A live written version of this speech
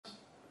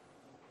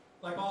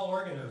like all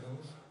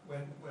organisms,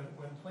 when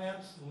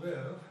plants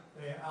live,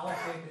 they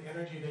allocate the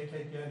energy they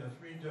take in to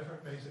 3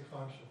 different basic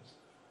functions: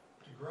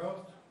 to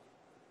growth,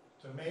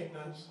 to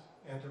maintenance,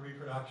 and to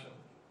reproduction.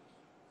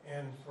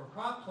 And for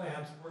crop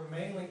plants, we're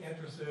mainly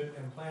interested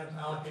in plants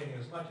allocating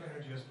as much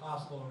energy as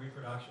possible to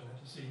reproduction and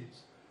to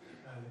seeds,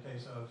 in the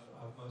case of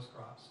most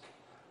crops.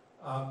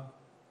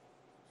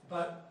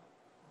 But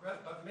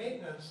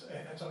maintenance,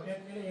 and so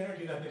any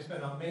energy that they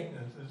spend on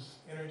maintenance is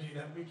energy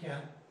that we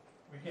can't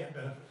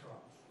benefit from.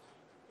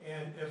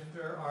 And if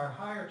there are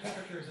higher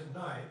temperatures at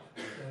night,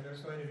 then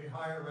there's going to be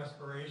higher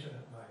respiration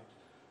at night.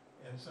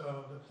 And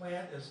so the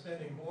plant is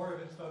spending more of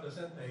its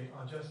photosynthate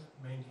on just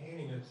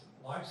maintaining its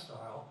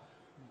lifestyle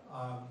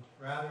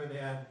rather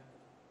than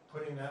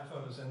putting that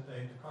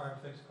photosynthate, the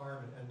fixed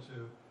carbon,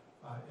 into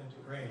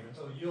grain. And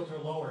so the yields are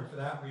lowered for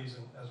that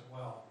reason as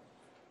well.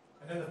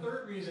 And then the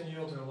third reason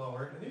yields are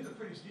lowered, and these are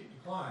pretty steep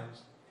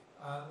declines,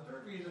 the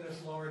third reason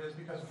it's lowered is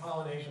because of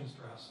pollination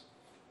stress.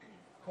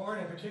 Corn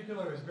in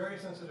particular is very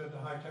sensitive to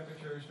high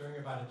temperatures during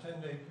about a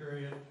 10-day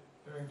period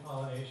during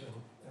pollination.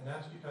 And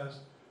that's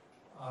because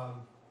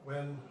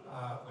when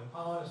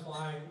pollen is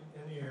flying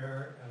in the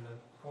air and the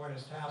corn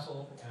is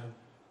tasseled and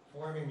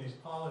forming these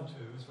pollen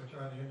tubes, which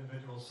are the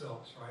individual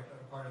silks, right, that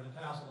are part of the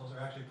tassel, those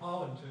are actually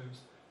pollen tubes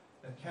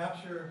that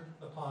capture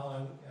the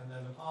pollen, and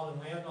then the pollen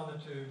lands on the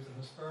tubes, and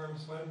the sperm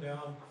swim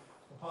down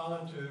the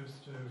pollen tubes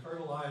to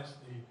fertilize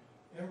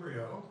the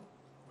embryo,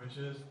 which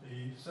is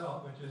the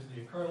cell, which is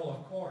the kernel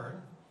of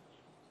corn.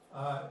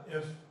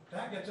 If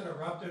that gets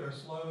interrupted or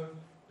slowed,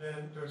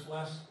 then there's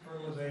less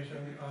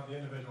fertilization of the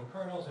individual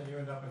kernels, and you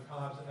end up with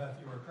cobs that have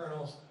fewer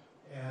kernels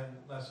and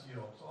less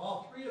yield. So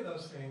all 3 of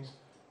those things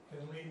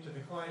can lead to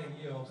declining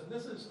yields. And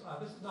this is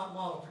not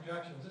model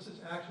projections. This is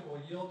actual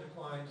yield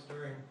declines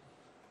during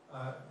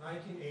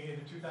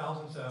 1980 to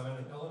 2007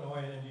 in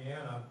Illinois and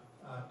Indiana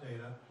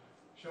data,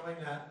 showing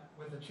that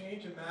with the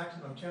change in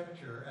maximum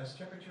temperature, as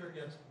temperature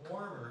gets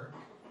warmer,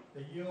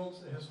 the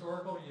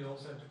historical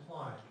yields have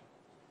declined.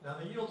 Now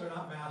the yields are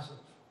not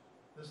massive.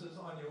 This is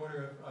on the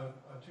order of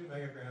 2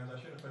 megagrams. I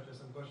should have put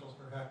this in bushels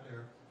per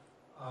hectare.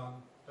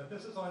 But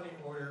this is on the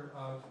order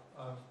of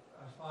a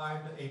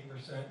 5 to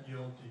 8%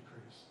 yield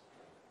decrease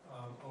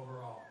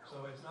overall.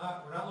 So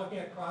we're not looking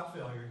at crop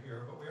failure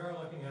here, but we are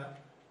looking at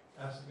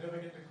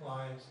significant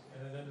declines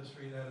in an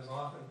industry that is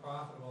often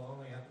profitable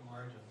only at the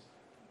margins.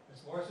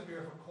 It's more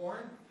severe for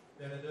corn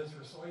than it is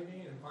for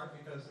soybean, in part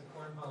because the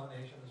corn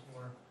pollination is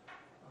more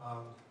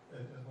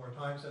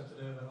time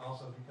sensitive, and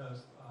also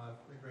because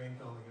the grain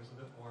filming is a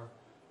bit more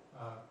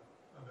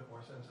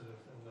sensitive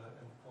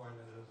in corn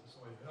than it is in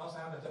soybean. It also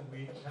happens in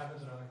wheat. It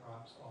happens in other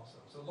crops also.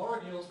 So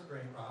lower yields for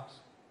grain crops,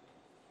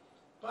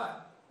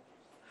 but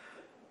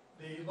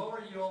the lower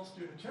yields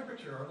due to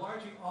temperature are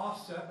largely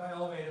offset by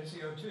elevated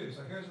CO2.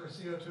 So here's where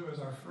CO2 is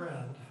our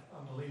friend,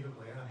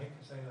 unbelievably, and I hate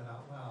to say that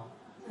out loud.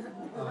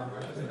 Or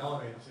I should say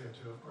elevated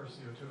CO2. Of course,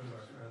 CO2 is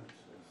our friend.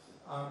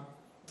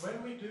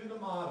 When we do the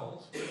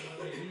models,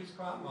 when we use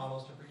crop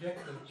models to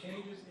predict the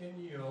changes in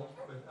yield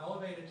with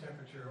elevated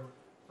temperature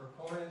for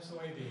corn and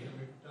soybean, and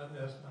we've done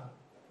this, not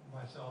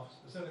myself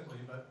specifically,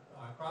 but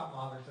crop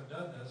modelers have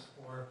done this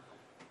for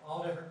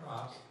all different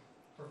crops.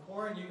 For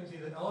corn, you can see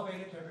that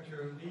elevated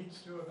temperature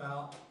leads to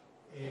about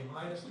a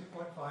minus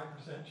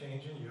 2.5%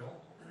 change in yield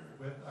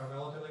with a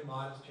relatively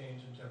modest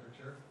change in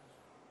temperature.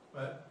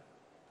 But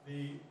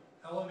the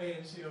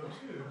elevated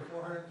CO2,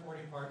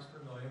 440 parts per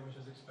million, which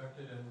is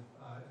expected in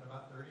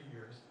about 30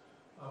 years,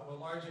 will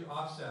largely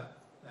offset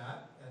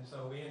that. And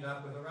so we end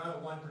up with around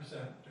a 1%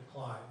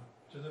 decline,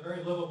 which is a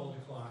very livable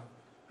decline,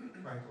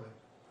 frankly.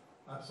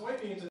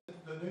 Soybeans,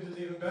 the news is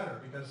even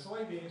better, because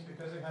soybeans,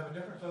 because they have a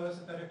different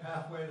photosynthetic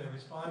pathway, they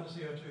respond to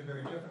CO2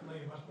 very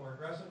differently, much more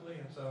aggressively,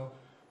 and so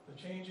the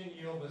change in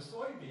yield with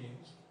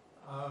soybeans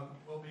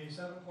will be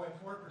 7.4%,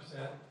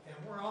 and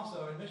we're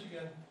also, in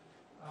Michigan,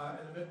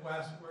 in the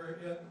Midwest,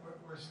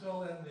 we're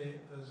still in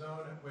the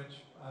zone at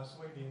which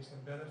soybeans can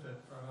benefit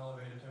from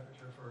elevated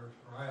temperature for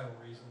varietal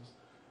reasons.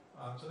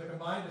 So the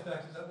combined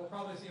effect is that we'll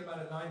probably see about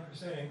a 9%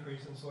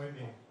 increase in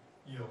soybean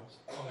yields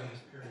over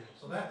this period.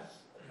 So that's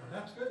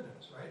good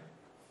news, right?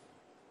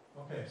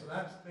 Okay, so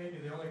that's maybe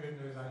the only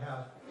good news I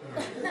have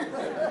tonight.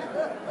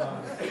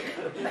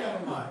 Keep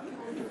that in mind.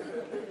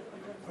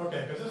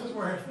 Okay, because this is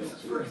where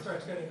it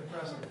starts getting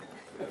depressing.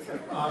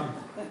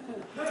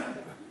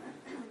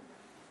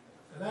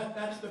 And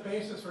that's the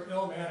basis for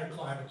ill-mannered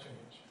climate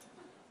change.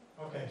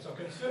 Okay, so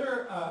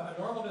consider a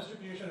normal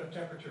distribution of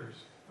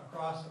temperatures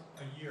across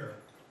a year,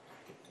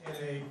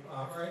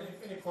 or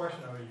any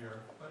portion of a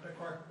year, but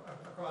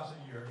across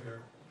a year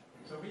here.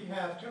 So we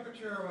have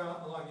temperature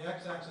along the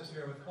x-axis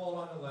here with cold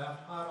on the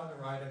left, hot on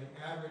the right, and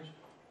the average,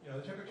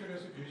 the temperature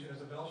distribution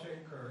is a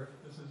bell-shaped curve.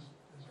 This is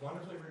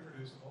wonderfully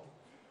reproducible.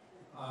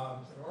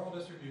 It's a normal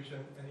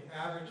distribution, and the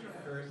average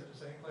occurs at the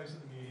same place as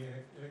the median.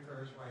 It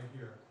occurs right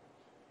here.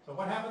 So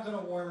what happens in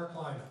a warmer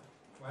climate,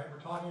 right?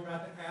 We're talking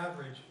about the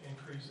average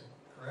increasing,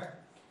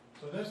 correct?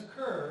 So this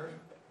curve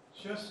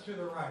shifts to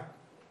the right,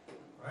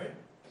 right?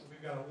 So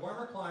we've got a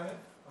warmer climate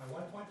by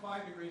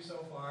 1.5 degrees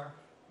so far,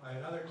 by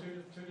another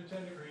 2 to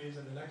 10 degrees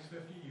in the next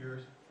 50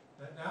 years,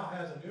 that now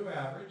has a new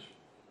average.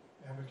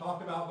 And we've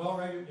talked about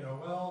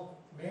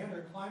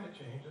well-mannered climate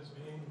change as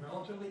being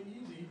relatively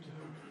easy to,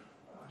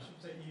 I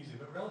shouldn't say easy,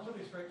 but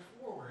relatively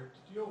straightforward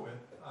to deal with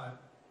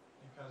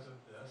because of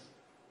this.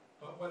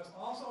 But what's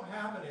also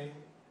happening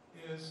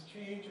is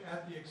change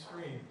at the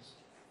extremes.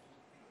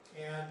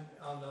 And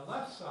on the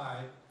left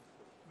side,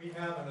 we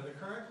have, under the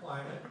current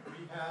climate,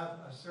 we have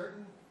a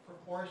certain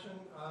proportion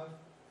of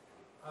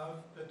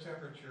the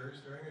temperatures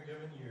during a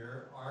given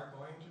year are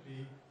going to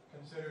be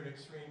considered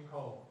extreme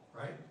cold,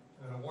 right?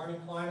 In a warming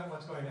climate,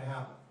 what's going to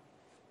happen?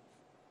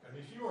 Going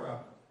to be fewer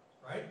of them,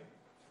 right?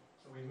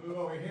 So we move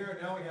over here,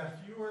 and now we have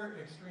fewer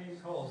extreme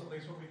colds, at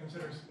least what we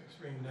consider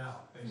extreme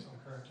now, based on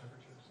current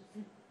temperatures.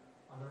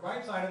 On the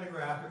right side of the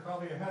graph, you're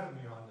probably ahead of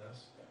me on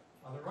this.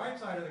 On the right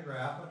side of the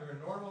graph, under a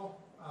normal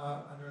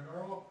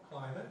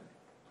climate,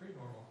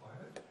 pre-normal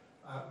climate,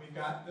 we've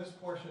got this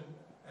portion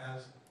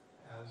as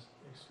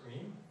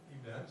extreme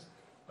events,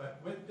 but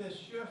with this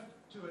shift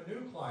to a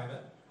new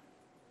climate,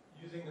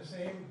 using the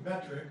same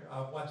metric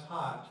of what's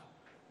hot,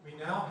 we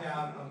now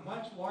have a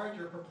much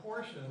larger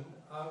proportion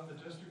of the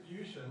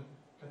distribution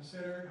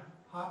considered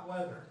hot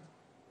weather.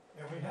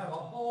 And we have a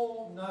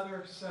whole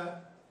nother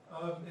set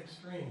of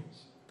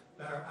extremes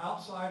that are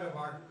outside of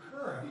our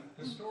current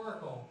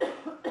historical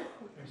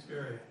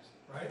experience,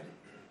 right?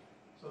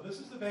 So this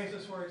is the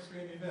basis for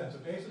extreme events.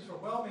 The basis for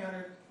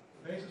well-mannered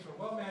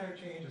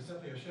change is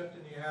simply a shift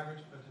in the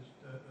average, but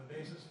the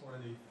basis for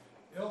the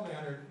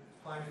ill-mannered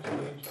climate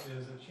change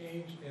is a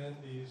change in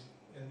these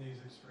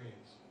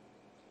extremes.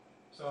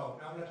 So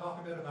now I'm going to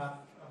talk a bit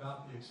about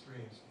the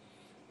extremes.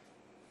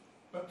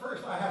 But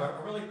first, I have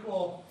a really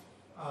cool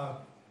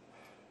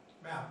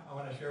map I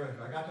want to share with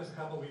you. I got this a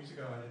couple weeks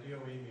ago at a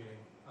DOE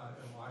meeting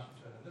in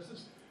Washington. And this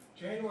is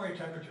January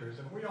temperatures.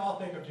 And we all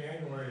think of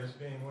January as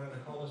being one of the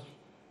coldest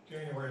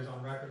Januaries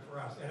on record for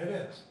us. And it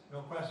is,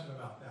 no question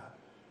about that.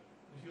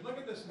 If you look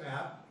at this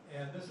map,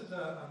 and this is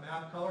a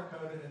map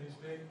color-coded in these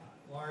big,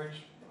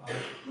 large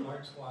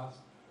swaths.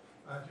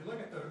 If you look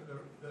at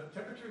the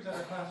temperatures that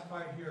are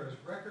classified here as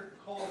record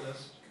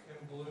coldest in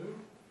blue,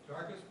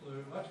 darkest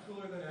blue, much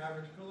cooler than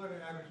average,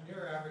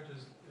 near average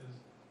is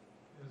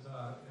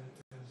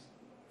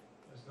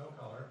no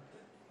color,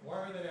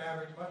 warmer than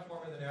average, much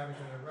warmer than average,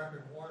 and the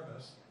record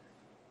warmest.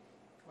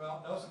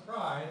 Well, no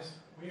surprise,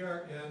 we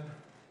are in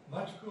we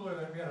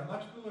had a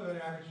much cooler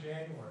than average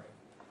January,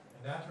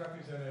 and that's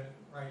represented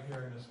right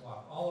here in this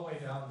swath, all the way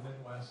down the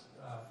Midwest,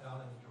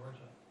 down into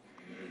Georgia.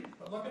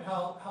 But look at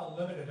how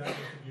limited that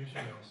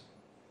distribution is.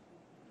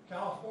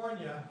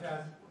 California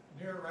has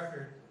near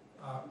record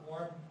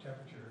warm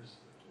temperatures,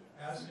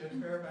 as did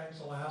Fairbanks,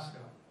 Alaska.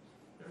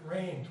 It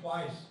rained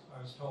twice,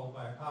 I was told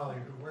by a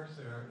colleague who works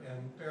there,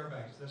 in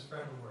Fairbanks this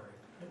February.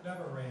 It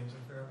never rains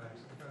in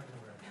Fairbanks in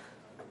February.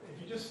 If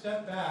you just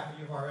step back,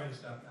 you've already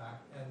stepped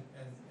back, and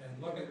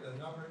look at the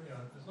number,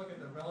 just look at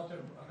the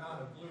relative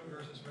amount of blue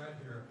versus red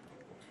here,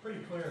 it's pretty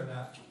clear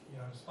that,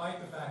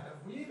 despite the fact that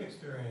we've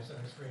experienced an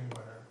extreme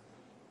winter,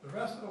 the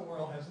rest of the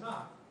world has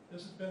not.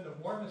 This has been the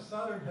warmest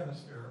southern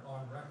hemisphere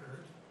on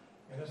record,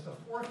 and it's the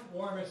 4th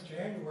warmest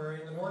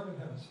January in the northern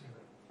hemisphere.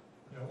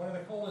 One of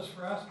the coldest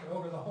for us, but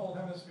over the whole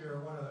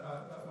hemisphere, one of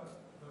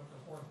the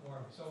 4th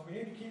warmest. So we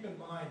need to keep in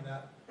mind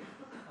that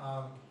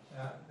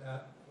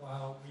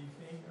while we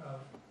think of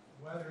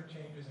weather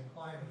changes in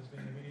climate as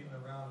being immediately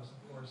around us, of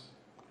course,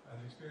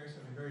 the experience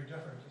can be very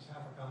different, just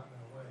half a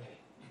continent away.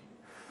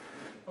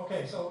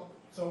 Okay, so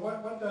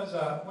what does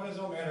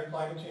ill-mannered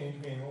climate change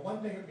mean? Well,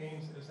 one thing it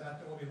means is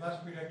that there will be less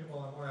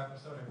predictable and more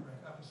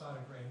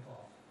episodic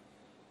rainfall.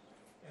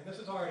 And this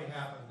has already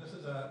happened. This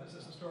is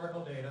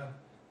historical data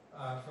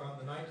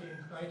from the 1900.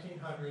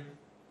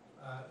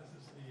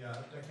 This is the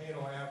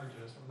decadal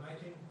averages from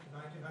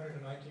 1900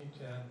 to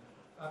 1910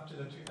 up to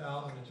the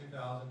 2000 to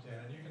 2010.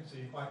 And you can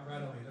see quite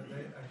readily that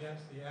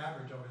against the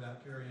average over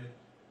that period,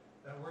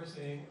 that we're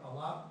seeing a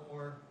lot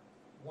more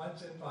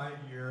once in 5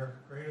 year,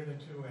 greater than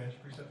 2-inch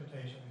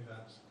precipitation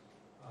events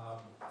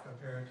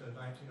compared to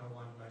 1901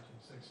 to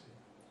 1960.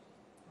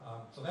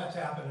 So that's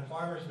happened, and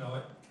farmers know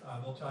it.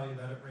 They'll tell you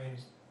that it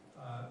rains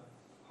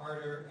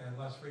harder and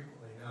less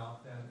frequently now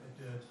than it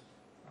did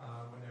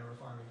when they were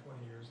farming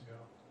 20 years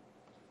ago.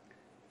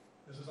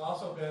 This has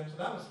also been, so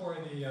that was for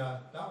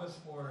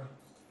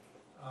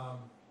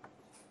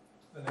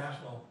the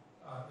national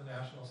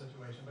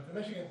situation, but the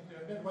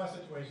Midwest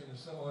situation is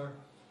similar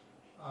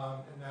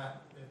in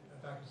that, in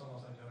fact, it's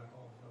almost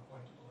identical. There's no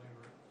point to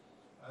belabor it.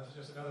 This is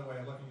just another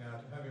way of looking at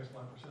it. The heaviest 1%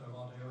 of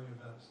all daily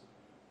events.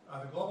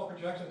 The global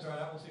projections are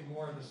that we'll see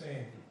more of the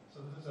same.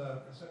 So this is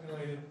a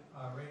simulated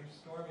range of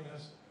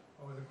storminess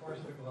over the course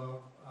of the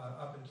globe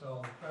up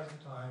until the present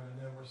time, and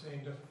then we're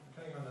seeing,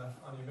 depending on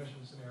the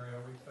emission scenario,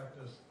 we expect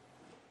this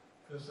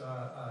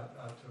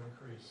to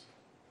increase.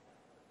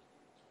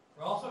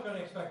 We're also going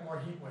to expect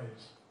more heat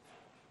waves.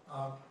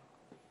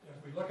 If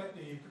we look at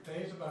the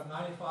days above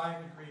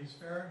 95 degrees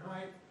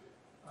Fahrenheit,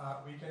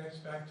 we can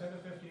expect 10 to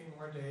 15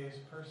 more days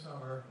per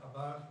summer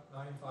above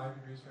 95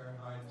 degrees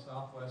Fahrenheit in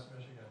southwest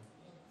Michigan.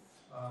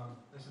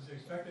 This is the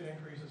expected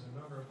increases in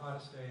number of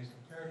hottest days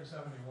compared to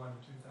 71 to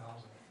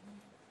 2000.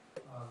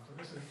 So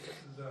this is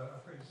a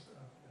pretty, this is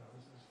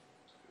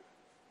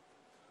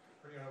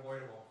pretty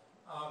unavoidable.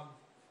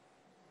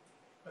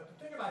 But the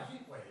thing about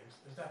heat waves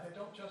is that they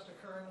don't just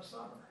occur in the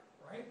summer,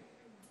 right?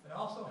 They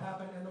also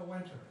happen in the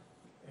winter.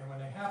 And when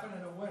they happen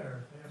in the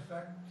winter, they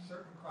affect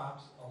certain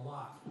crops a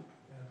lot, and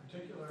in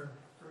particular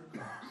fruit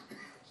crops.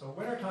 So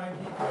wintertime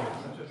heat waves,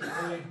 such as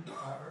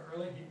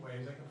early heat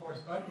waves, they can force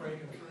bud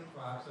break in fruit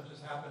crops, such as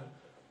happened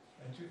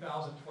in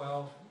 2012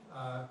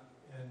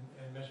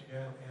 in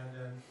Michigan, and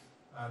in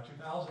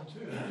 2002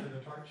 to the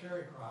tart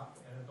cherry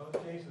crop. And in both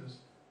cases,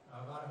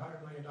 about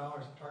 $100 million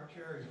of tart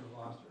cherries were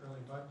lost to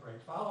early bud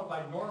break, followed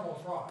by normal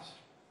frost,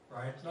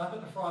 right? It's not that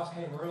the frost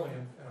came early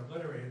and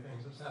obliterated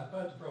things, it's that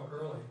buds broke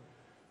early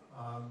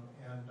and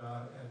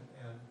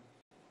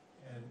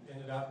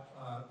ended up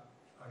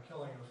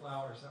killing the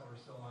flowers that were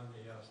still on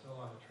the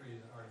trees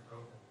and already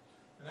broken.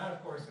 And that, of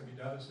course, can be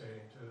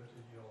devastating to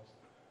yields.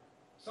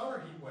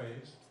 Summer heat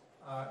waves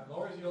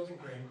lowers yields in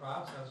grain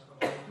crops, as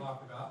we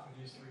talked about for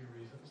these three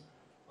reasons.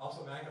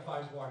 Also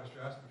magnifies water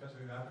stress because of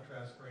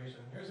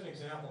evapotranspiration. Here's an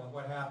example of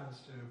what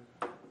happens to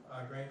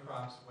grain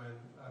crops when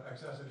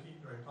excessive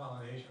heat during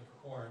pollination for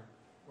corn,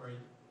 where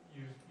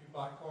you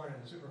bought corn in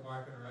the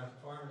supermarket or at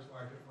the farmer's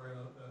market where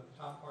the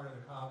top part of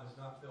the cob is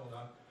not filled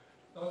up.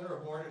 Those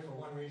are aborted for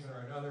one reason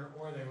or another,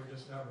 or they were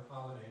just never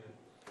pollinated.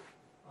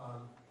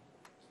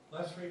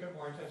 Less frequent,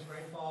 more intense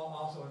rainfall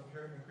also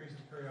increases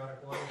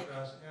periodic water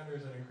stress, and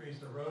there's an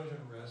increased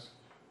erosion risk.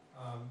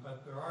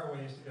 But there are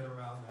ways to get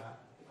around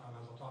that, as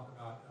I'll talk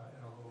about in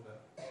a little bit.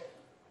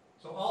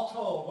 So all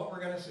told, what we're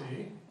going to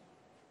see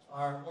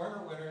are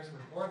warmer winters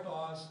with more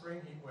thaws, spring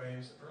heat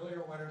waves,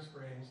 earlier winter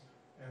springs,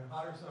 and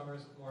hotter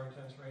summers with more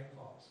intense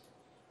rainfalls.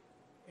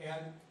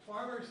 And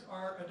farmers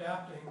are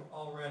adapting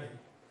already.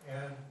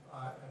 And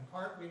in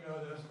part we know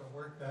this from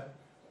work that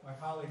my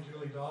colleague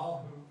Julie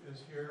Dahl, who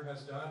is here,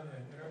 has done in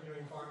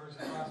interviewing farmers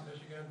across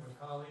Michigan with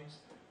colleagues,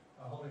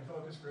 holding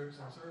focus groups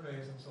and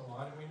surveys and so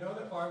on. And we know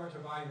that farmers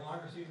are buying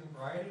longer season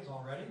varieties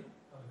already,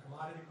 of the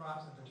commodity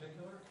crops in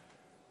particular.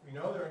 We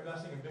know they're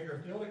investing in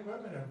bigger field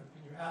equipment, and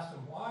when you ask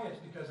them why, it's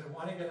because they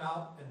want to get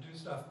out and do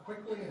stuff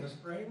quickly in the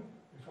spring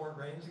before it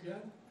rains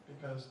again,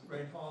 because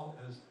rainfall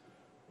is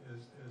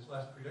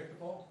less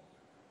predictable.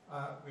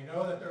 We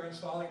know that they're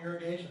installing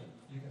irrigation.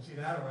 You can see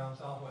that around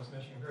southwest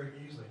Michigan very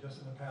easily.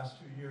 Just in the past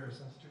 2 years,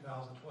 since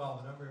 2012,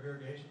 the number of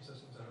irrigation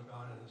systems that have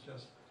gone in is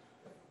just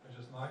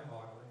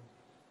mind-boggling.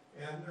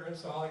 And they're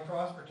installing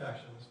frost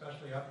protection,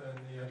 especially up in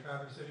the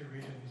Traverse City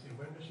region. You see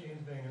wind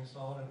machines being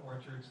installed in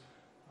orchards,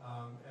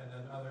 and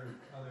then other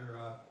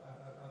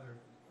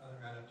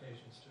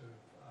adaptations to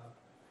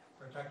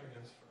protect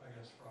against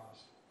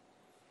frost.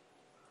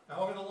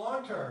 Now, over the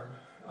long term,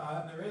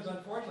 there is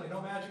unfortunately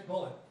no magic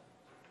bullet.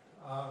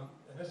 And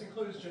this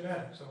includes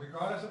genetics. So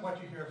regardless of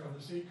what you hear from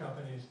the seed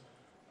companies,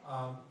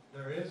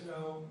 there is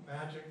no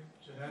magic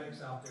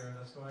genetics out there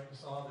that's going to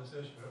solve this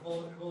issue. It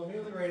will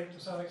ameliorate it to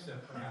some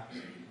extent, perhaps.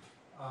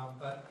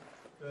 But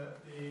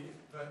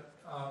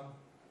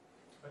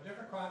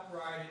different crop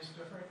varieties,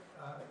 different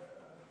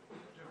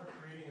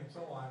breeding, and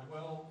so on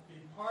will be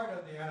part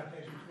of the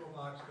adaptation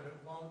toolbox, but it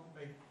won't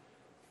make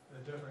the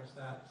difference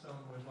that some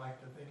would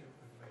like to think it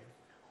would make.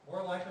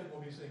 More likely,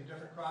 we'll be seeing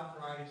different crop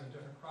varieties and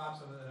different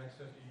crops over the next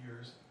 50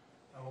 years.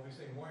 We'll be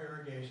seeing more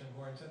irrigation,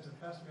 more intensive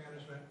pest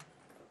management,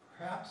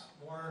 perhaps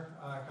more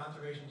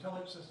conservation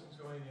tillage systems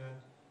going in,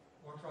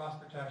 more frost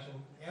protection,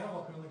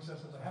 animal cooling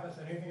systems. I haven't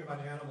said anything about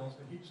animals,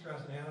 but heat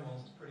stress in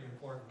animals is pretty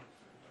important,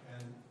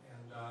 and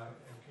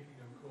keeping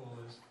them cool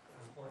is an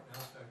important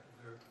aspect of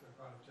their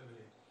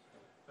productivity.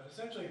 But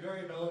essentially,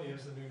 variability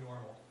is the new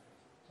normal.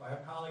 So I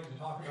have colleagues who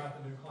talk about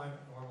the new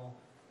climate normal,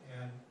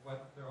 and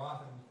what they're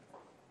often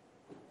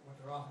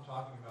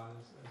talking about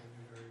is the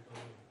new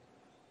variability.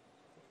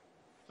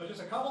 So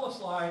just a couple of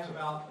slides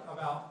about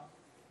how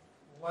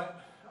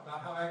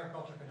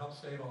agriculture can help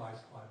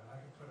stabilize climate. I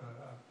can put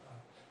a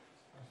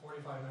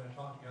 45-minute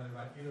talk together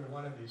about either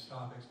one of these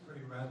topics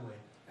pretty readily.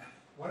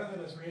 One of them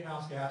is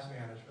greenhouse gas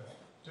management,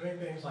 doing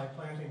things like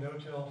planting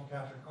no-till to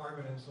capture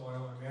carbon in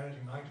soil or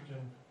managing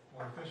nitrogen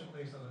more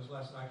efficiently so there's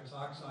less nitrous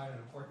oxide, an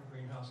important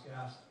greenhouse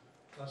gas.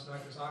 Less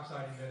nitrous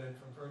oxide emitted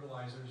from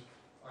fertilizers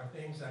are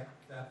things that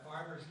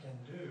farmers can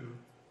do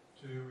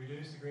to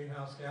reduce the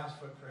greenhouse gas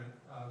footprint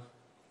of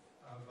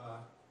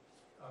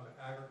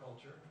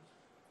agriculture.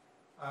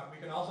 We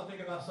can also think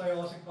about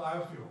cellulosic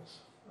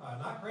biofuels,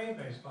 not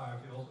grain-based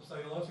biofuels, but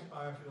cellulosic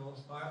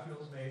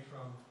biofuels made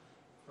from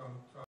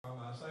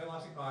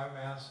cellulosic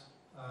biomass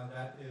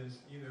that is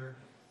either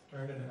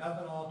turned into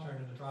ethanol,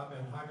 turned into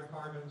drop-in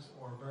hydrocarbons,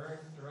 or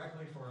burned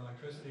directly for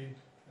electricity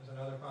is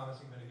another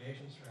promising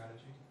mitigation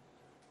strategy.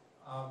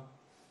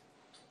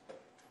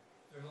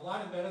 There's a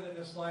lot embedded in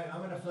this slide, and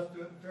I'm going to flip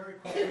through it very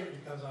quickly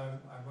because I'm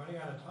running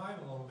out of time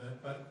a little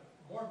bit, but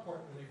more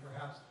importantly,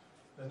 perhaps,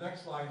 the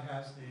next slide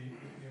has the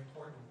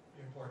important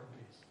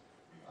piece.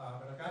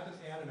 But I've got this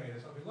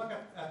animated. So if we look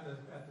at the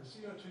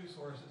CO2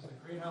 sources, the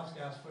greenhouse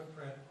gas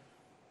footprint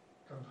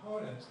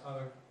components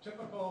of a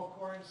typical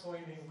corn,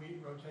 soybean, wheat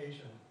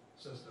rotation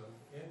system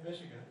in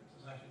Michigan.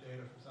 This is actually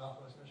data from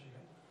Southwest Michigan.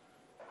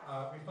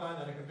 We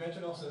find that a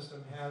conventional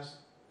system has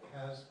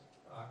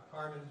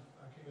carbon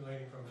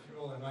accumulating from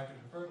fuel and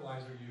nitrogen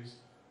fertilizer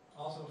use,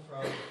 also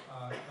from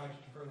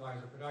nitrogen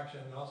fertilizer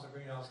production, and also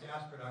greenhouse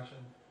gas production.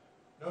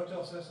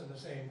 No-till system, the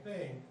same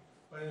thing,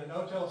 but in a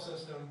no-till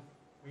system,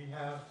 we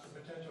have the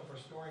potential for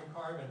storing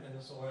carbon in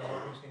the soil,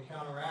 which can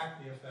counteract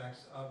the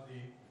effects of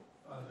the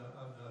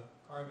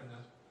carbon,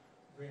 that's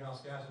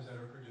greenhouse gases that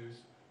are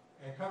produced.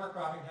 And cover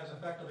cropping has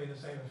effectively the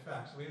same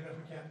effect. So even if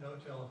we can't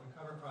no-till, if we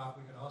cover crop,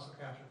 we can also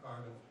capture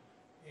carbon.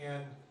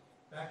 And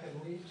that can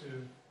lead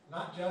to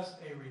not just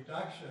a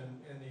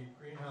reduction in the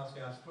greenhouse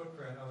gas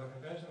footprint of a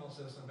conventional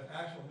system, but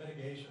actual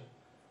mitigation.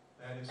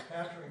 That is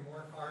capturing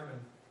more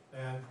carbon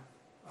than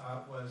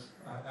was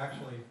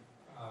actually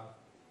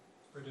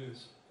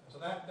produced. So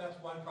that's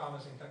one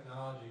promising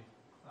technology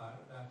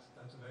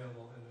that's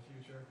available in the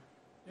future.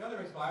 The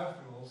other is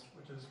biofuels,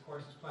 which is, of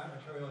course, is plant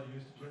material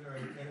used to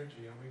generate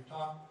energy. And we've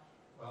talked,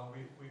 well,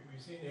 we've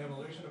seen the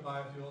evolution of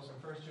biofuels from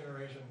first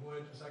generation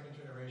wood to second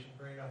generation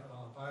grain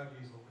ethanol and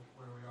biodiesel, which is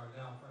where we are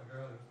now,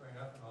 primarily with grain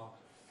ethanol.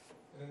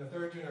 And in the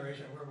third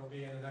generation, where we'll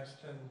be in the next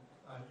 10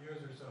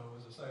 years or so,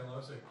 is the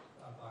cellulosic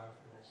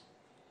biofuels.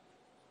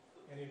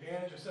 And the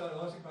advantage of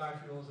cellulosic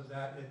biofuels is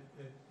that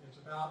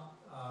it's about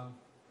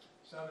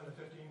 7 to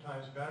 15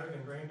 times better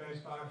than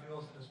grain-based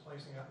biofuels at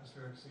displacing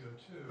atmospheric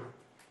CO2.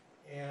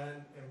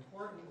 And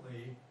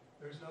importantly,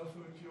 there's no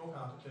food fuel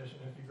competition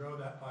if you grow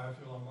that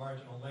biofuel on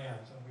marginal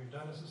lands. And we've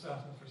done this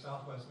assessment for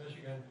Southwest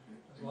Michigan,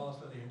 as well as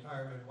for the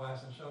entire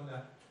Midwest, and shown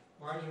that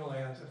marginal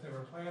lands, if they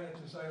were planted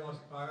to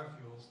cellulosic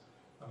biofuels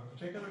of a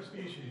particular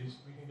species,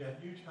 we can get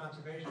huge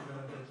conservation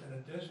benefits in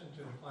addition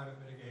to the climate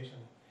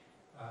mitigation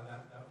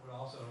that would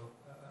also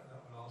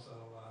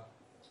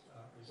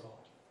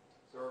result.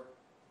 Sir,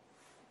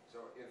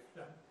 so if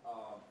yeah.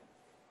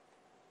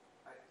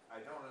 I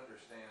don't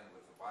understand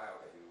with the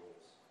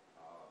biofuels.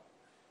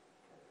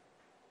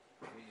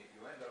 I mean, if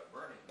you end up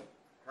burning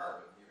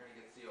carbon, you're going to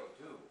get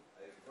CO2.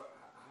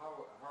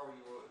 How are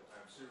you?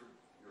 I'm sure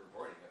you're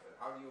avoiding it, but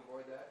how do you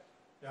avoid that?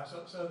 Yeah.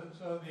 So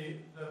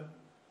the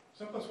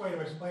simplest way to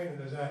explain it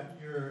is that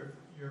you're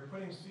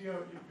putting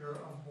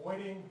you're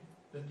avoiding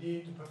the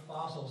need to put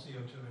fossil CO2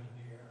 into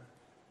the air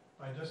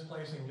by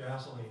displacing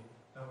gasoline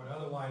that would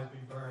otherwise be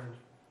burned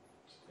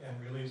and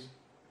release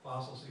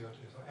fossil CO2,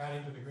 so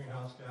adding to the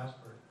greenhouse gas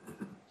burden.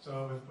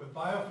 So with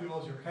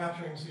biofuels, you're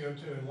capturing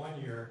CO2 in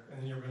 1 year,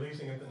 and then you're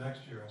releasing it the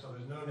next year. So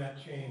there's no net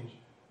change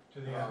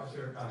to the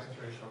atmospheric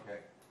concentration. Okay.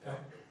 Okay?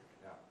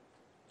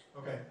 Yeah.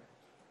 Okay.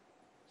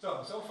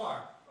 So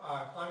far,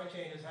 climate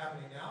change is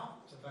happening now.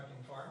 It's affecting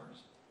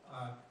farmers.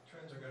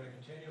 Trends are going to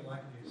continue,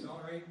 likely to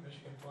accelerate.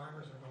 Michigan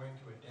farmers are going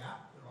to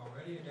adapt. They're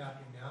already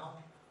adapting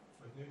now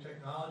with new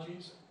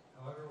technologies.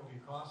 However, it will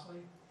be costly,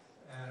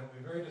 and it will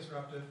be very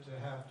disruptive to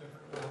have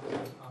different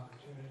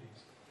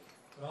opportunities.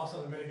 But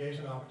also the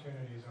mitigation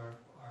opportunities are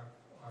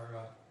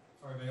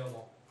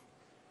available.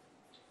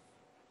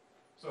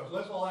 So if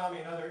Liz will allow me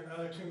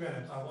another 2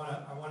 minutes, I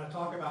want to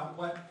talk about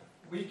what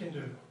we can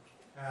do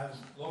as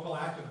local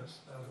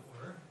activists, as it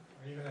were,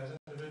 or even as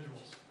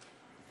individuals.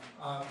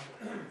 The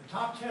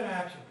top 10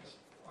 actions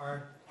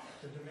are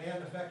to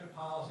demand effective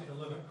policy to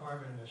limit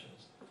carbon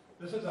emissions.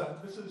 This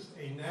is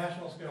a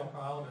national scale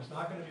problem. It's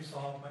not going to be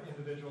solved by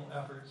individual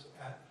efforts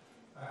at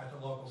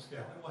the local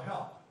scale. It will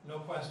help, no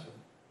question,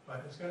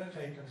 but it's going to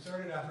take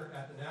concerted effort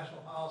at the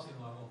national policy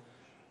level,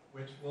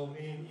 which will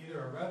mean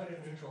either a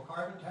revenue-neutral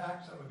carbon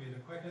tax. That would be the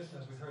quickest,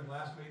 as we heard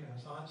last week in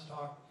Hassan's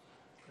talk,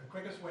 the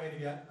quickest way to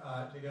get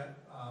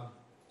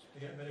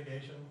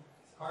mitigation.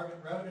 Carbon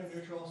revenue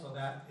neutral, so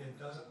that it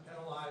doesn't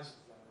penalize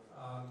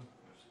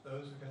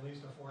those who can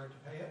least afford to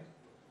pay it,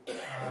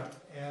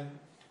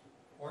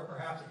 or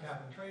perhaps a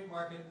cap and trade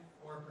market,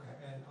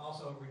 and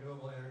also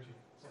renewable energy.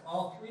 So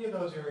all three of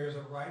those areas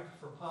are ripe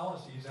for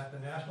policies at the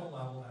national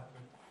level that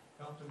would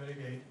help to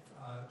mitigate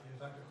the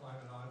effect of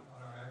climate on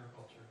our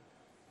agriculture.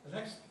 The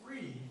next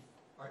three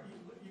are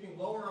eating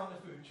lower on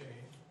the food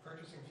chain,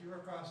 purchasing fewer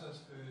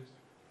processed foods,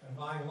 and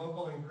buying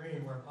local and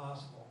green where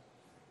possible.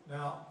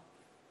 Now,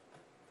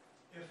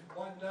 if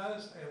one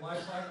does a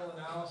life cycle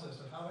analysis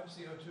of how much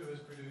CO2 is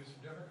produced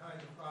from different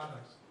kinds of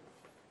products,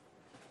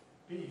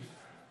 beef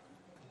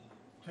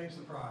takes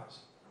the prize.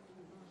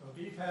 So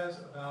beef has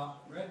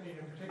about, red meat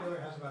in particular,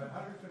 has about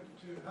 150%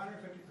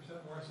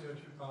 more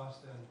CO2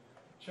 cost than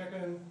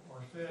chicken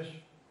or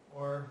fish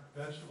or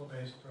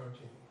vegetable-based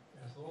protein.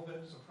 And it's a little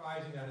bit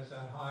surprising that it's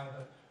that high,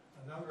 but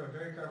a number of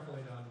very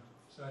carefully done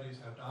studies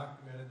have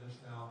documented this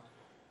now.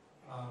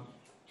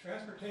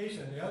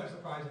 Transportation, the other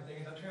surprising thing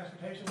is that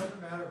transportation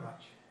doesn't matter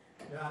much.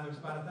 Yeah, there's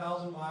about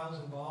 1,000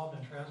 miles involved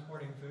in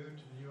transporting food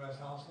to the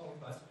U.S. household,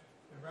 but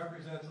it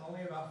represents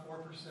only about 4%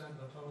 of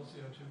the total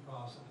CO2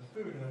 cost of the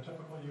food in a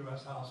typical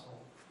U.S.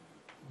 household.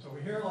 And so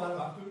we hear a lot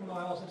about food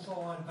miles and so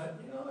on, but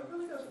it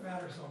really doesn't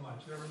matter so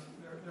much. There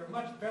are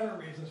much better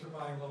reasons for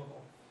buying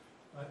local,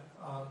 but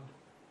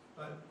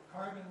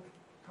carbon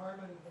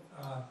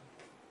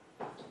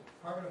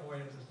carbon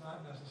avoidance is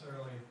not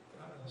necessarily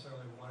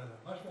one of them.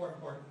 Much more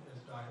important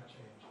is diet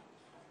change.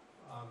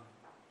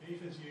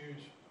 Beef is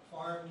huge.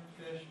 Farmed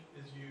fish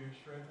is huge.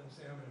 Shrimp and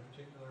salmon in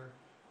particular.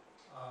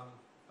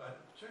 But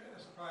chicken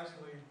is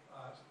surprisingly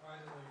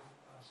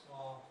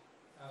small,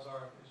 as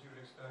you would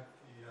expect,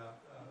 the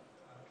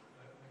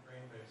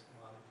grain-based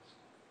commodities.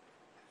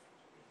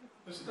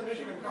 This is the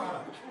Michigan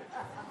product. I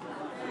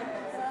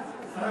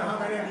don't know how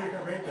many of you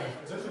can read this,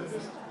 but this is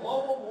this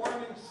global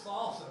warming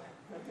salsa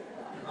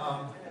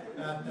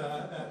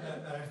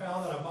that I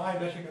found on a My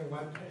Michigan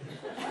webpage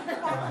a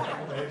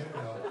couple days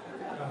ago.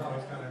 I thought it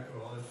was kind of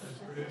cool. It's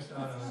produced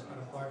out of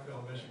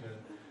Clarkville, Michigan.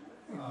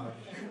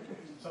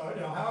 So,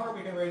 however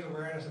we can raise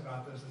awareness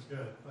about this is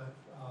good, but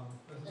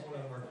this is one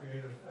of the more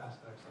creative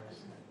aspects I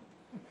see.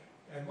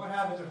 And what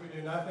happens if we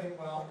do nothing?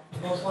 Well,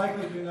 the most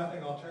likely do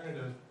nothing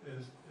alternative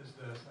is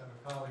this. I have a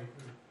colleague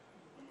who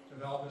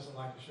developed this and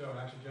like to show it,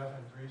 actually Jeff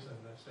Andreessen,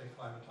 the state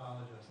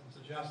climatologist, and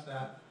suggests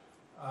that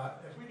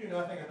if we do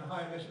nothing in a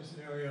high emission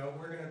scenario,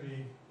 we're going to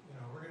be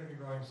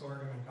growing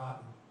sorghum and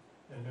cotton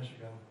in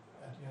Michigan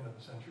at the end of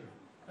the century.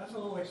 That's a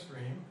little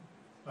extreme,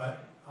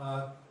 but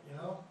if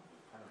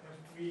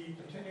we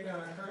continue down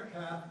our current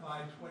path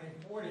by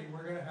 2040,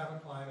 we're going to have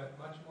a climate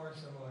much more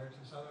similar to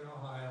southern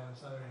Ohio and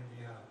southern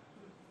Indiana.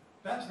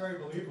 That's very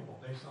believable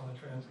based on the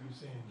trends we've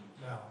seen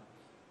now.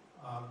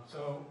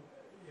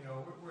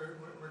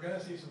 We're going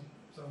to see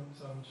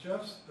some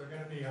shifts. They're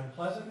going to be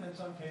unpleasant in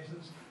some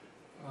cases.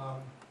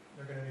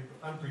 They're going to be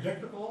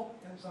unpredictable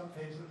in some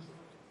cases.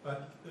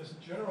 But this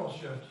general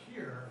shift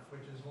here,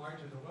 which is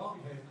largely the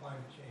well-behaved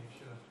climate change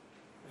shift,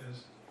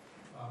 is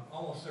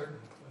almost certain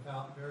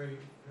without very,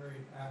 very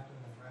active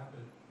and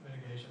rapid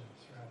mitigation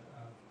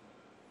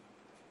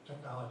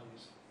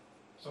technologies.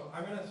 So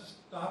I'm going to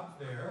stop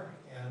there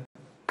and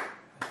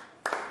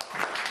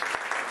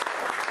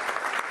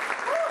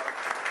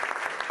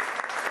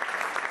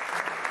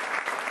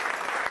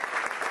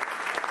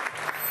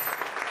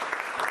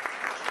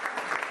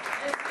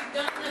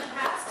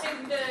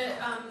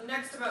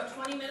next about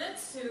 20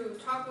 minutes to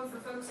talk with the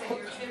folks at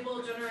your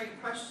table,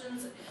 generate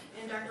questions,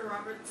 and Dr.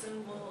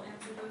 Robertson will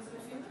answer those in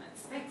a few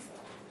minutes. Thanks.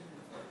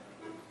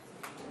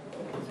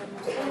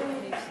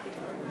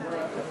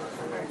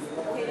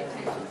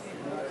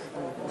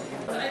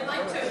 I'd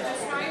like to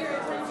just draw your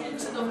attention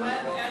to the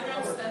web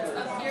address that's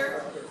up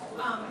here.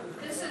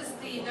 This is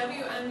the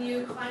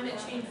WMU Climate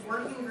Change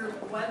Working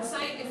Group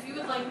website. If you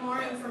would like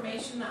more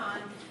information on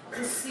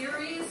the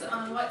series,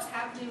 on what's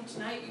happening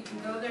tonight, you can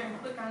go there and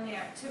click on the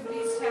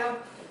Activities tab.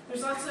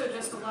 There's also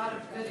just a lot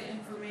of good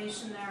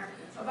information there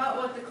about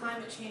what the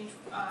Climate Change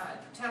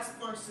Task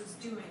Force is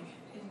doing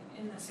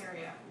in this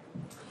area.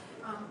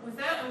 With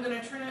that, I'm going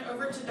to turn it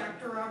over to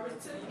Dr.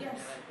 Robertson. Yes.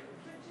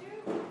 Could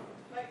you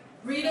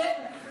read it?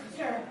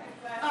 Sure.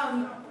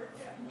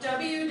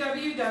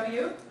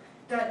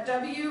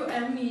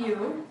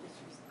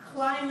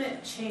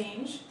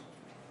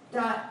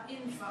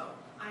 www.wmuclimatechange.info.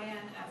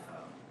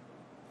 INFO.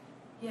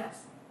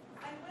 Yes.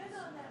 I went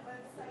on that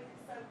website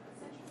because I was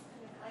interested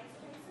in ice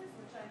tracers,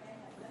 which I may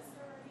have missed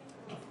already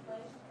in the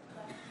last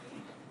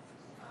week,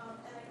 and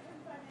I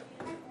couldn't find any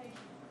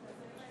information.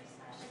 Does anybody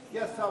have any?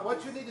 Yes,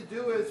 what you need to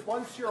do is,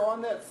 once you're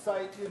on that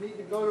site, you need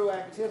to go to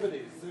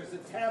Activities. There's a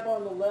tab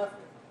on the left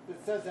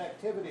that says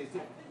Activities. I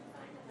couldn't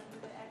find it under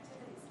the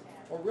Activities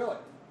tab. Oh, really?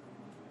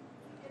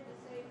 You did the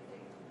same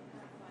thing.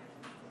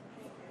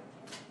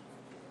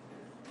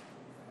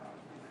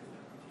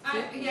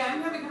 Thank you. Yeah,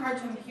 I'm having a hard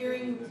time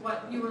hearing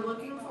what you were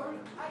looking for.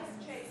 Ice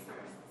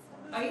chasers.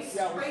 Ice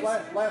Yeah, it was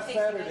tracers? last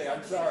Saturday,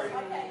 I'm sorry.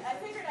 Okay, I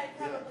figured I'd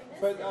probably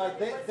missed But, it, but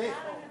they- it was they-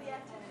 not under the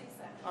Activities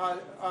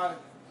section.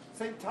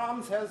 St.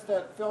 Tom's has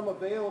that film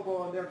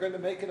available, and they're going to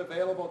make it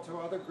available to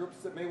other groups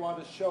that may want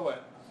to show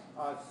it.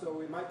 So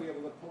we might be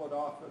able to pull it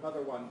off,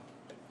 another one.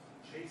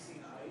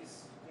 Chasing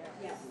ice?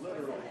 Yes.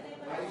 Literally.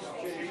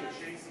 Chasing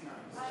Chasing ice.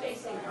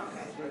 Chasing,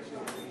 okay.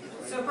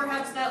 So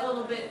perhaps that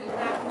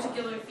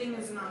particular thing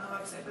isn't on the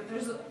website, but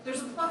there's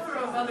a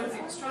plethora of other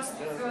things. Trust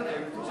me, go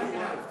there, check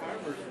it out.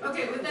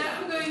 Okay, with that,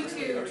 I'm going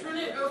to turn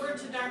it over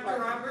to Dr.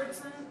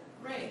 Robertson.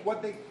 Ray.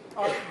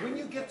 When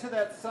you get to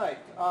that site,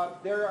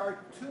 there are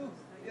two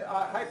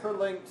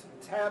hyperlinked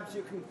tabs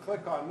you can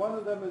click on. One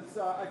of them is,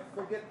 I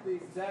forget the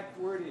exact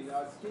wording,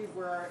 Steve, it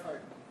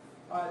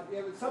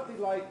was something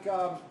like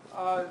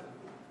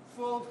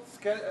full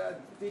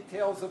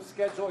details of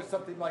schedule or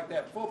something like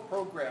that, full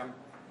program.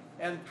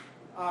 And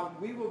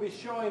we will be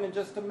showing in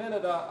just a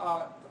minute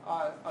a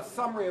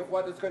summary of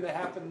what is going to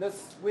happen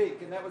this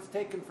week, and that was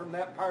taken from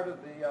that part of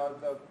the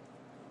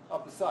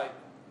site.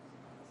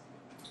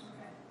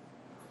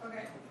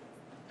 Okay.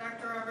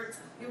 Dr. Roberts,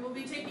 you will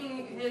be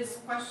taking his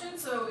question,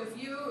 so if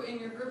you and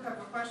your group have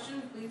a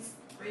question, please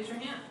raise your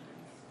hand.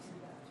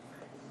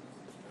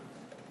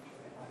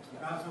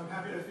 so I'm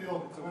happy to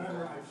field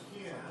whenever I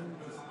can,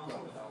 but I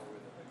also...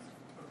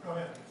 Go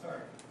ahead,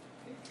 sorry.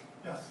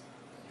 Yes.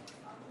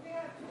 We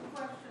have two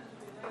questions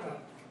related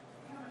to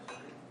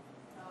chemistry,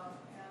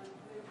 and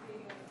the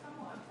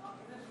somewhat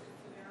optimistic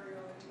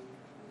scenario that you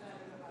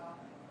presented about,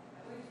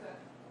 at least that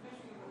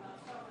Michigan would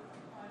not suffer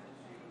from climate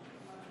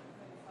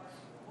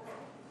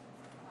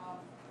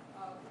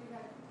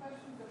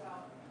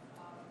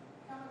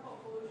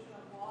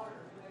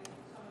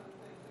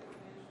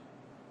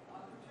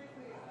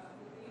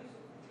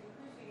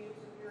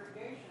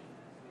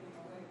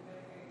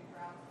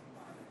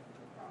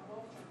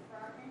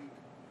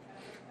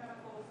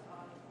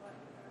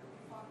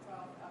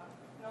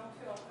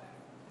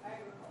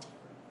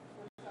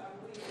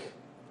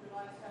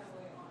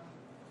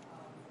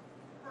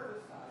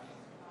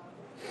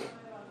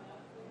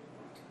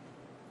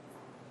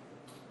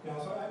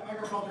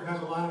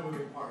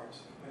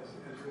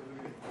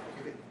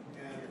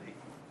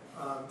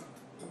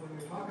when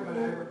we talk about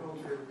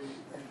agriculture, we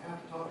have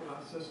to talk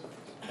about systems.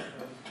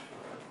 Because,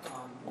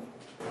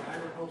 an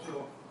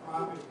agricultural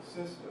cropping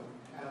system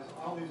has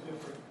all these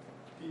different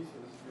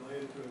pieces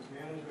related to its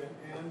management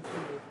and to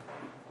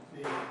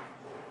the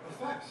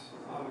effects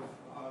of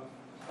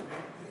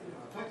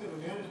effective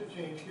management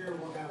change. Here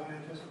we'll have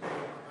unanticipated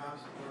or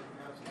perhaps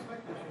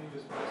expected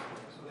changes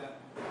possible, so that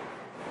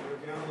your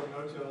example of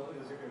no-till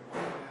is a good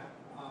point.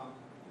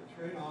 The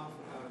trade-off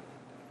of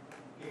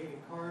gaining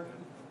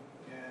carbon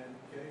and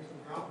getting some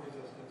drought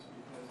resistance,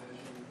 because as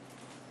you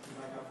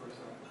back up for a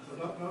second. So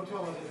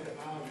no-till is a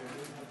technology. I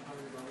didn't have time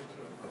to go into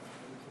it, but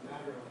it's a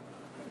matter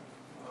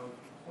of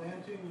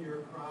planting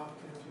your crop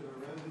into the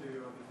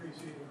residue of the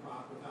preceding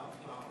crop without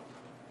plowing.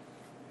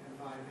 And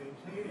by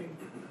maintaining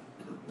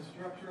the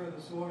structure of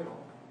the soil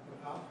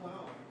without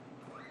plowing,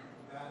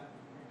 that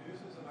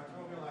reduces the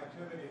microbial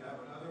activity that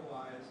would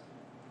otherwise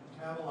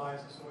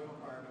metabolize the soil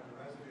carbon, the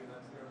residue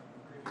that's there from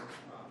the previous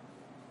crop.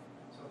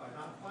 So by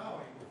not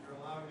plowing, you're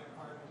allowing that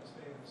carbon to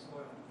stay in the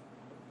soil.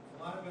 There's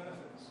a lot of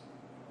benefits.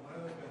 One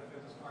of the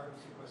benefits is carbon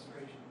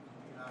sequestration,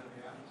 taking it out of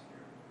the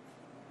atmosphere.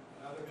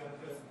 Another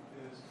benefit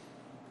is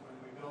when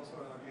we build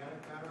soil organic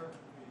matter,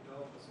 we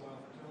build the soil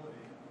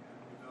fertility